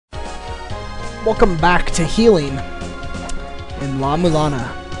Welcome back to healing in La-Mulana,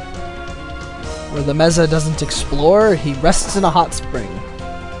 where the Meza doesn't explore, he rests in a hot spring.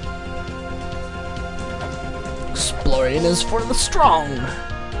 Exploring is for the strong.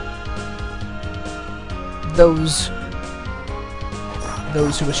 Those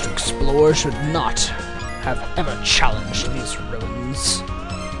who wish to explore should not have ever challenged these ruins.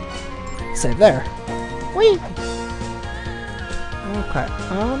 Save there. Whee! Okay,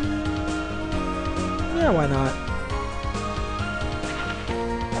 yeah, why not?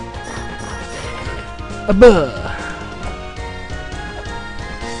 Buh.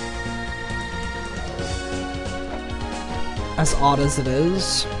 As odd as it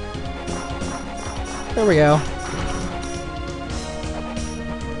is. There we go.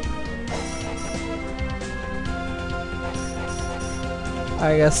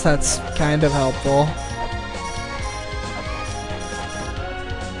 I guess that's kind of helpful.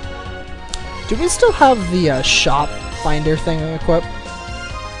 Do we still have the shop finder thing equipped?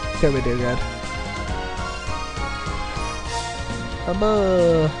 Okay, we do, good.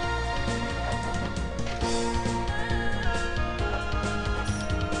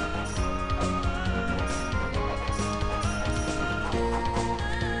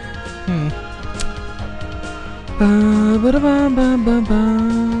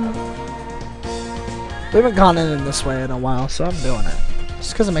 We haven't gone in this way in a while, so I'm doing it.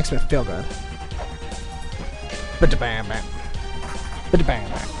 Just because it makes me feel good. I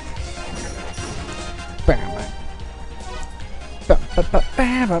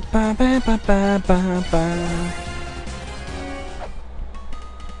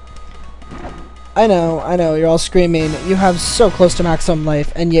know, you're all screaming, you have so close to maximum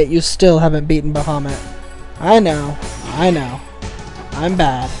life, and yet you still haven't beaten Bahamut. I know. I'm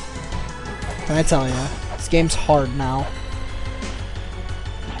bad. Can I tell ya? This game's hard now.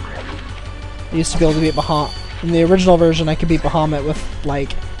 I used to be able to beat Bahamut. In the original version, I could beat Bahamut with,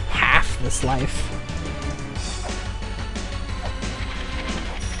 like, half this life.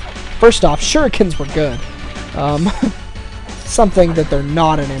 First off, shurikens were good. Something that they're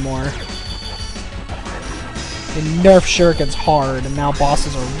not anymore. They nerf shurikens hard, and now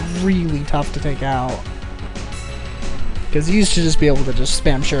bosses are really tough to take out. Because you used to just be able to just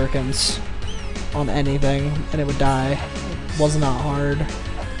spam shurikens on anything, and it would die. It was not hard.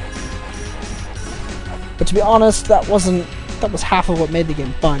 But to be honest, that was half of what made the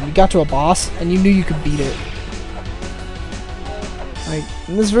game fun. You got to a boss, and you knew you could beat it. Like,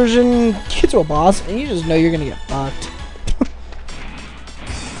 in this version, you get to a boss, and you just know you're gonna get fucked.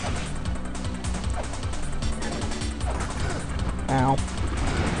 Ow.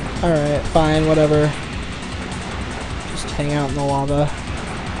 Alright, fine, whatever. Just hang out in the lava.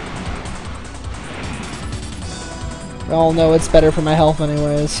 We all know it's better for my health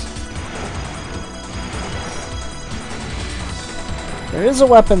anyways. There is a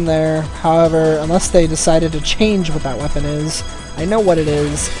weapon there, however, unless they decided to change what that weapon is, I know what it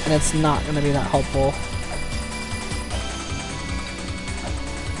is, and it's not going to be that helpful.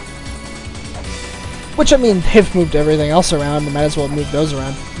 Which, I mean, they've moved everything else around, they might as well move those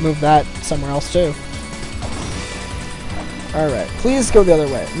around. Move that somewhere else, too. Alright, please go the other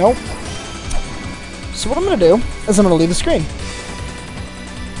way. Nope. So what I'm going to do is I'm going to leave the screen.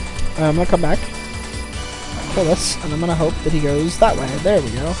 I'm going to come back. Kill this, and I'm going to hope that he goes that way. There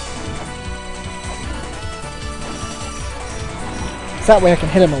we go. So that way I can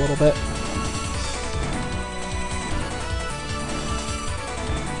hit him a little bit.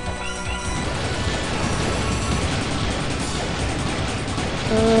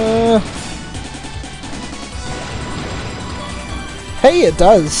 Hey, it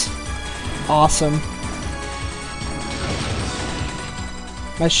does. Awesome.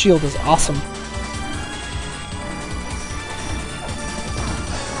 My shield is awesome.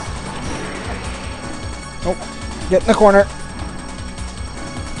 Oh, get in the corner.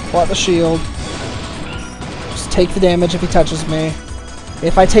 Pull out the shield. Just take the damage if he touches me.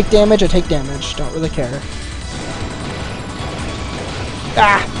 If I take damage, I take damage. Don't really care.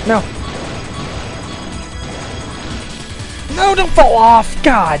 Ah! No! No, don't fall off!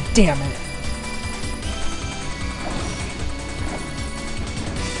 God damn it!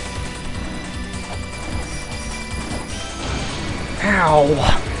 Ow!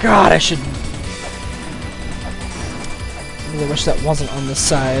 God, I should... I really wish that wasn't on this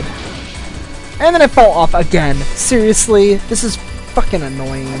side. And then I fall off again. Seriously? This is fucking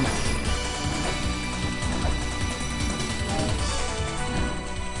annoying.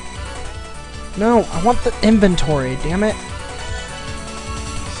 No, I want the inventory, damn it.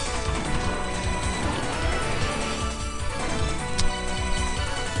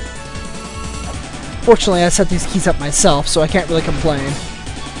 Fortunately, I set these keys up myself, so I can't really complain.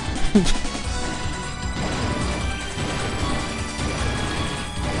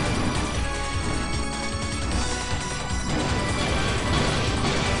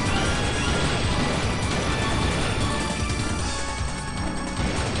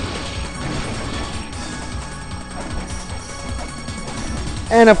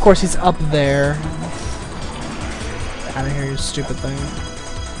 And of course he's up there. Get out of here, you stupid thing.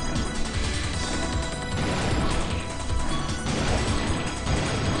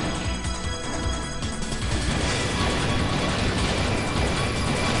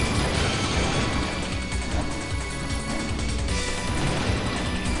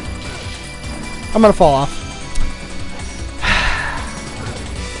 I'm gonna fall off.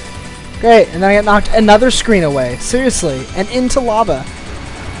 Great, and then I get knocked another screen away. Seriously, and into lava.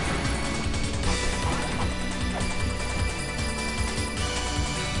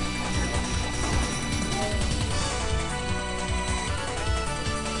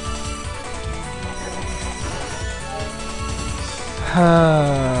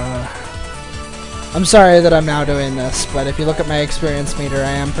 I'm sorry that I'm now doing this, but if you look at my experience meter,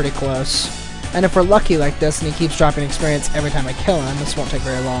 I am pretty close. And if we're lucky like this, and he keeps dropping experience every time I kill him, this won't take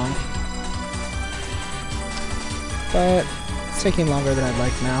very long. But it's taking longer than I'd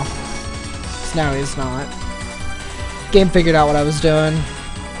like now. Because now he's not. Game figured out what I was doing.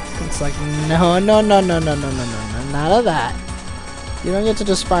 It's like, no, no, no, no, no, no, no, no, no, none of that. You don't get to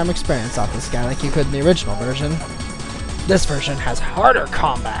just farm experience off this guy like you could in the original version. This version has harder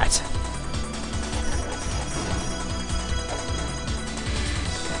combat.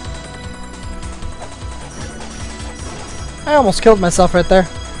 I almost killed myself right there.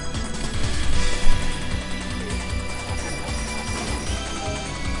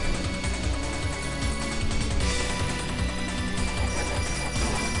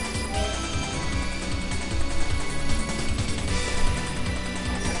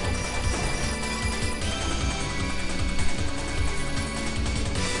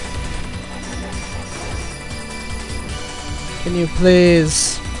 Can you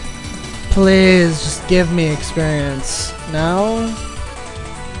please just give me experience? No?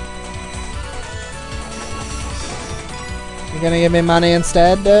 You're gonna give me money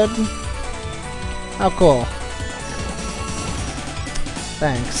instead, dude? How cool.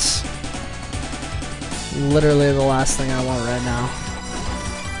 Thanks. Literally the last thing I want right now.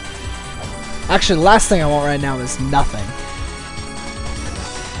 Actually, the last thing I want right now is nothing.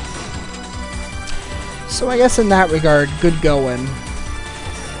 So I guess in that regard, good going.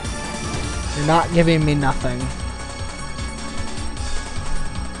 You're not giving me nothing.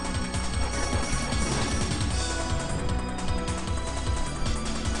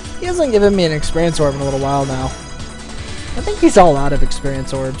 He hasn't given me an experience orb in a little while now. I think he's all out of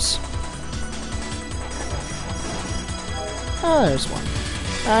experience orbs. Oh, there's one.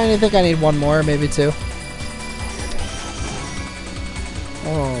 I think I need one more, maybe two.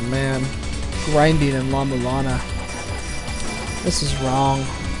 Oh man. Grinding in La-Mulana. This is wrong.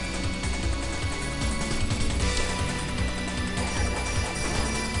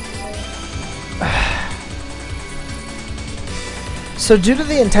 So due to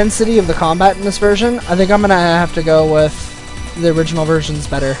the intensity of the combat in this version, I think I'm gonna have to go with the original version's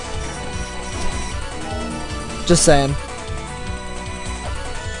better. Just saying.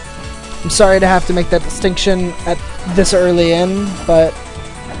 I'm sorry to have to make that distinction at this early in, but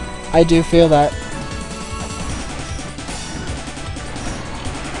I do feel that.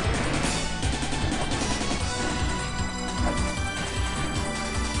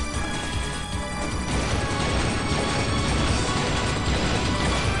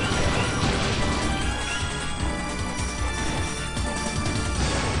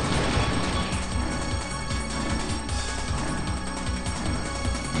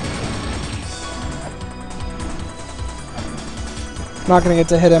 Not gonna get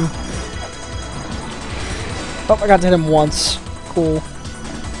to hit him. Oh, I got to hit him once. Cool.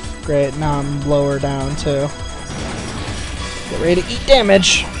 Great, now I'm lower down too. Get ready to eat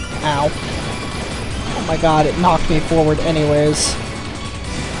damage! Ow. Oh my god, it knocked me forward anyways.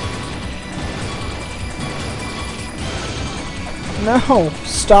 No!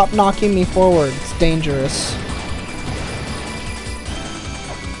 Stop knocking me forward. It's dangerous.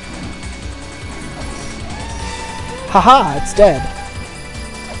 Haha, it's dead.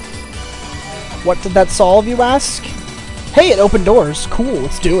 What did that solve, you ask? Hey, it opened doors. Cool,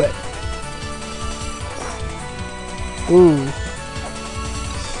 let's do it. Ooh.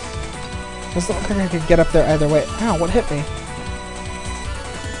 Doesn't look like I could get up there either way. Ow, what hit me?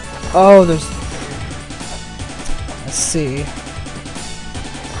 Oh, there's... Let's see.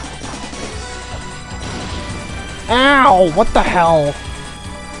 Ow! What the hell?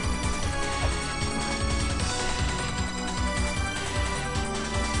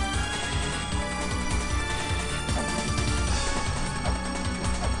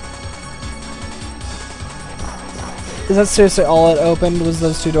 Is that seriously all it opened was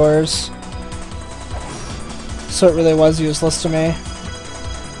those two doors? So it really was useless to me.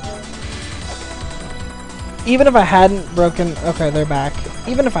 Even if I hadn't broken... Okay, they're back.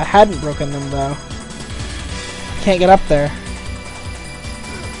 Even if I hadn't broken them, though. I can't get up there.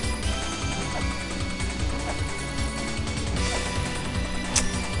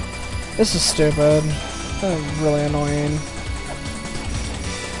 This is stupid. That's really annoying.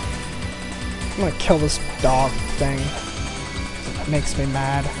 I'm gonna kill this dog thing. It makes me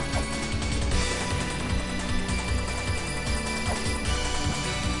mad.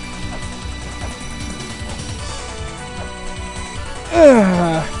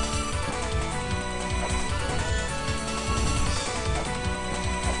 Ugh.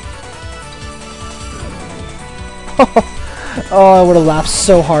 Oh, I would have laughed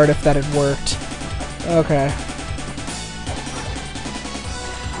so hard if that had worked. Okay.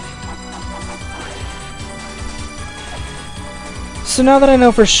 So now that I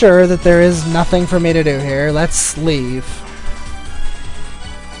know for sure that there is nothing for me to do here, let's leave.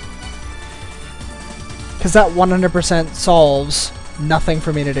 Because that 100% solves nothing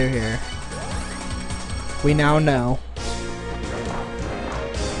for me to do here. We now know.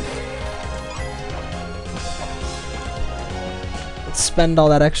 Let's spend all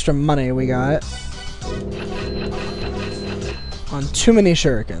that extra money we got on too many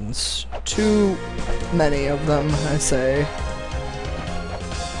shurikens. Too many of them, I say.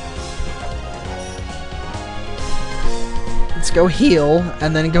 Let's go heal,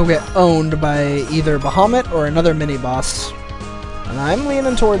 and then go get owned by either Bahamut or another mini-boss. And I'm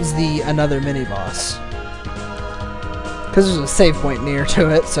leaning towards the another mini-boss. Because there's a save point near to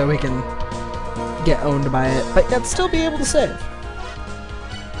it, so we can get owned by it, but yet still be able to save.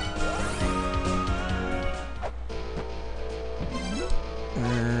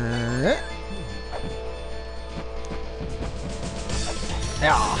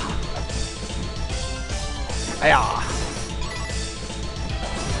 Yeah. Yeah.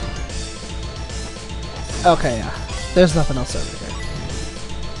 Okay, yeah. There's nothing else over here.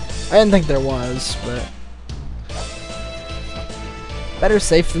 I didn't think there was, but... better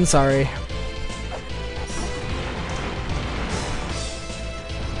safe than sorry.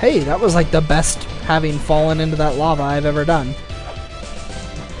 Hey, that was like the best having fallen into that lava I've ever done.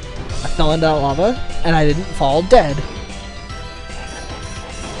 I fell into that lava, and I didn't fall dead.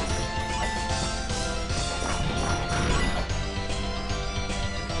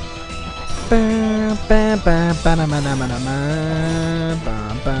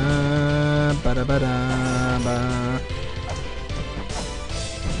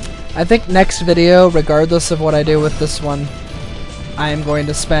 I think next video, regardless of what I do with this one, I am going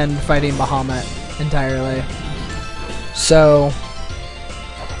to spend fighting Bahamut entirely. So,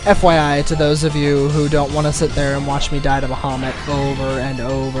 FYI to those of you who don't want to sit there and watch me die to Bahamut over and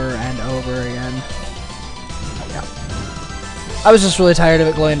over and over again. Yeah. I was just really tired of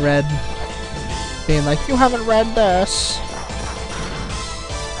it glowing red. Being like, you haven't read this.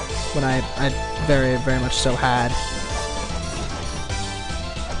 When I very, very much so had.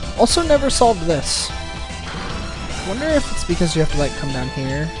 Also never solved this. I wonder if it's because you have to like come down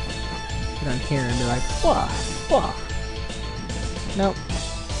here. Down here and be like, wah, wah. Nope.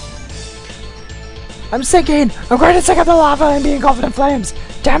 I'm sinking! I'm going to sink up the lava and be engulfed in flames!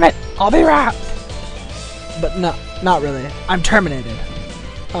 Damn it! I'll be wrapped! But no, not really. I'm terminated.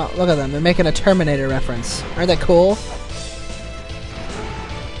 Oh, look at them. They're making a Terminator reference. Aren't they cool?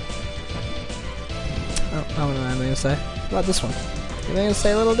 Oh, I don't know what I'm going to say. What about this one? Anything to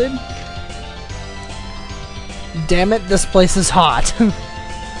say, little dude? Damn it, this place is hot.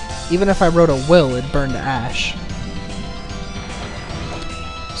 Even if I wrote a will, it'd burn to ash.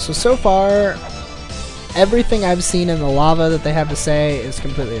 So far, everything I've seen in the lava that they have to say is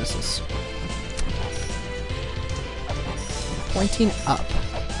completely useless. Pointing up.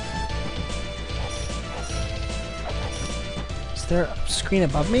 Is there a screen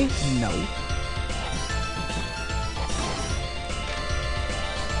above me? No.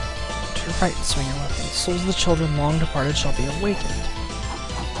 To your right, swing your weapon. Souls of the children long departed shall be awakened.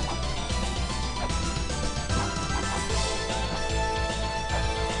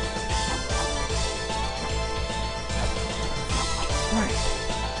 Right.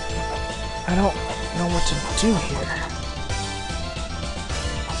 I don't know what to do here.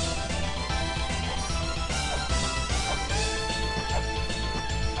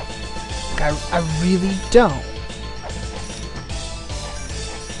 I really don't.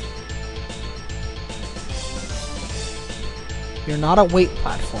 You're not a weight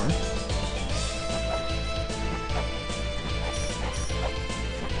platform.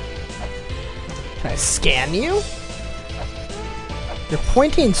 Can I scan you? You're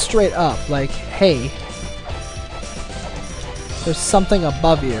pointing straight up, like, hey, there's something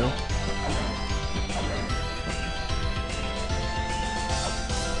above you.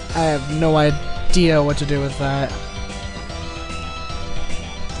 I have no idea what to do with that.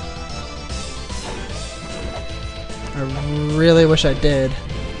 I really wish I did,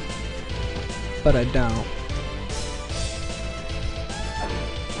 but I don't.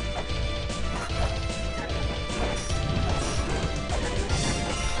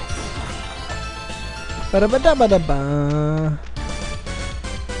 Ba-da-ba-da-ba-da-ba.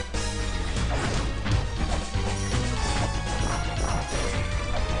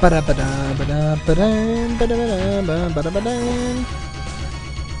 Ba-da-ba-da-ba-da-ba-da-ba-da-ba-da-ba-da.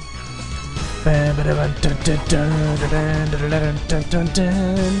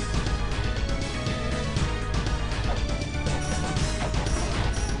 Ba-ba-da-ba-dun-dun-dun-dun-dun-dun-dun-dun-dun.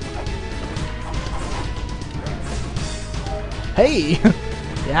 Hey!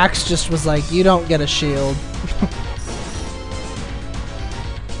 The axe just was like, you don't get a shield.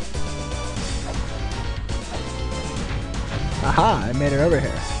 Aha, I made it over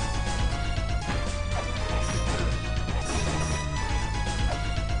here.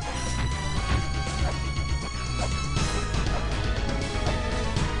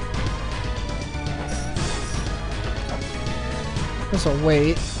 There's a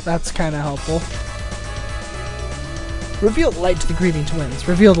wait. That's kind of helpful. Reveal the light to the grieving twins.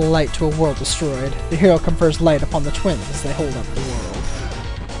 Reveal the light to a world destroyed. The hero confers light upon the twins as they hold up the world.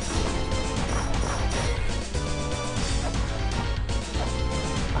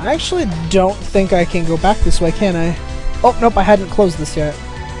 I actually don't think I can go back this way, can I? Oh, nope, I hadn't closed this yet.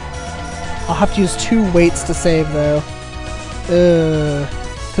 I'll have to use 2 weights to save, though.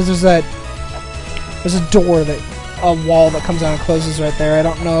 Because there's a door that... a wall that comes out and closes right there. I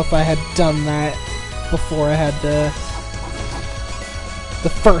don't know if I had done that before I had the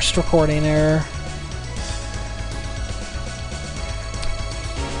first recording error.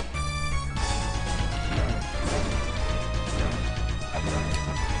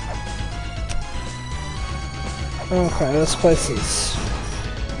 Okay, this place is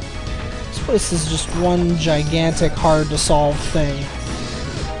just one gigantic hard to solve thing.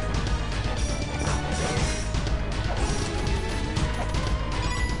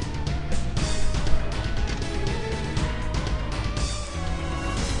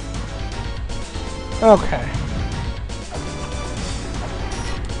 Okay.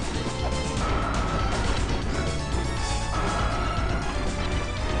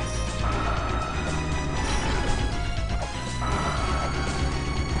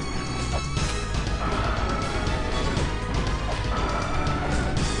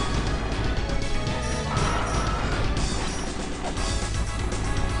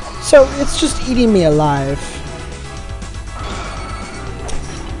 So, it's just eating me alive.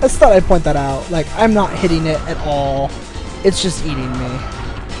 I just thought I'd point that out. Like, I'm not hitting it at all. It's just eating me.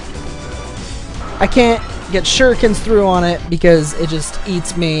 I can't get shurikens through on it because it just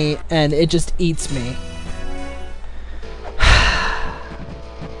eats me, and it just eats me.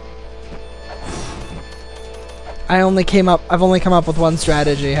 I've only come up with one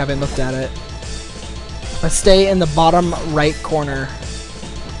strategy, having looked at it. If I stay in the bottom right corner,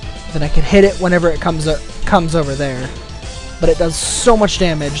 then I can hit it whenever it comes over there. But it does so much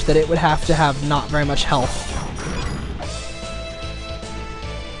damage that it would have to have not very much health.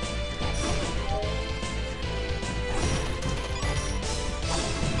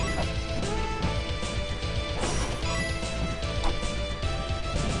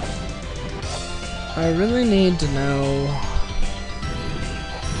 I really need to know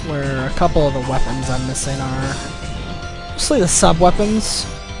where a couple of the weapons I'm missing are. Mostly the sub-weapons.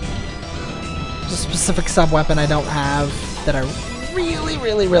 There's a specific sub-weapon I don't have that I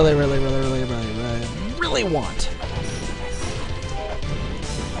really want.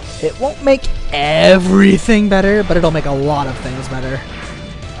 It won't make everything better, but it'll make a lot of things better.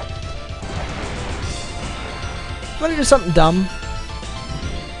 Want to do something dumb?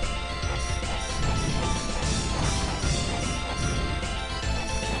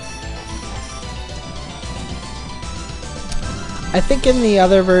 I think in the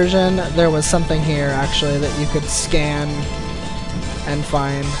other version there was something here actually that you could scan and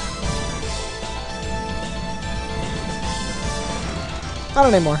find.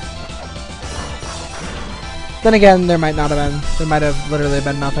 Not anymore. Then again, there might not have been. There might have literally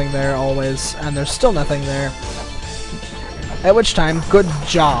been nothing there always, and there's still nothing there. At which time, good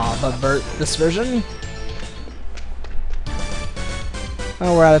job, Bert, this version.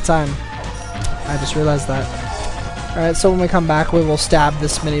 Oh, we're out of time. I just realized that. Alright, so when we come back, we will stab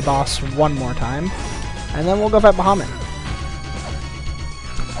this mini-boss one more time. And then we'll go fight Bahamut.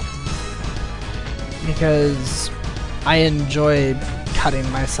 Because I enjoy cutting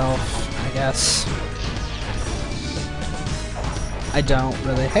myself, I guess. I don't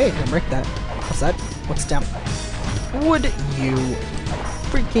really. Hey, I can break that. What's that? What's down? Would you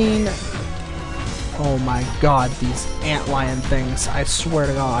freaking... Oh my god, these antlion things. I swear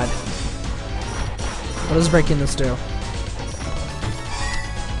to god. What does breaking this do?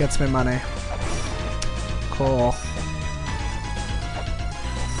 Gets me money. Cool.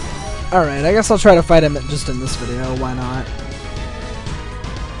 Alright, I guess I'll try to fight him just in this video. Why not?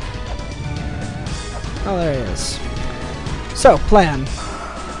 Oh, there he is. So, plan.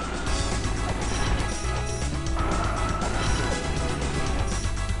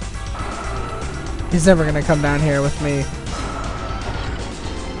 He's never gonna come down here with me.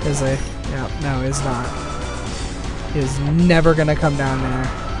 Is he? Yeah, no, he's not. He's never gonna come down there.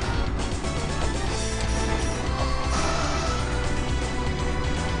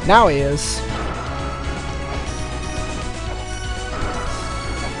 Now he is.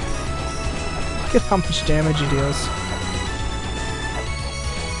 Look at how much damage he deals.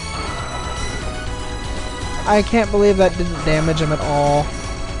 I can't believe that didn't damage him at all.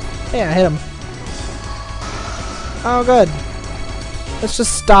 Yeah, I hit him. Oh, good. Let's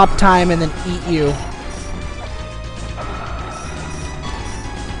just stop time and then eat you.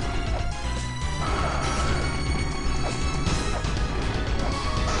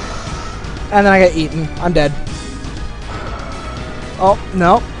 And then I get eaten. I'm dead. Oh,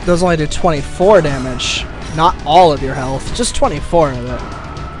 no. Those only do 24 damage. Not all of your health. Just 24 of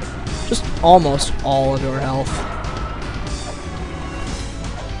it. Just almost all of your health.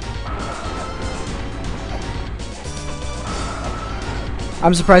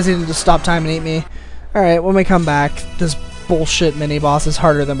 I'm surprised he didn't just stop time and eat me. Alright, when we come back, this bullshit mini-boss is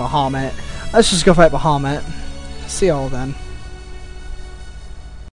harder than Bahamut. Let's just go fight Bahamut. See y'all then.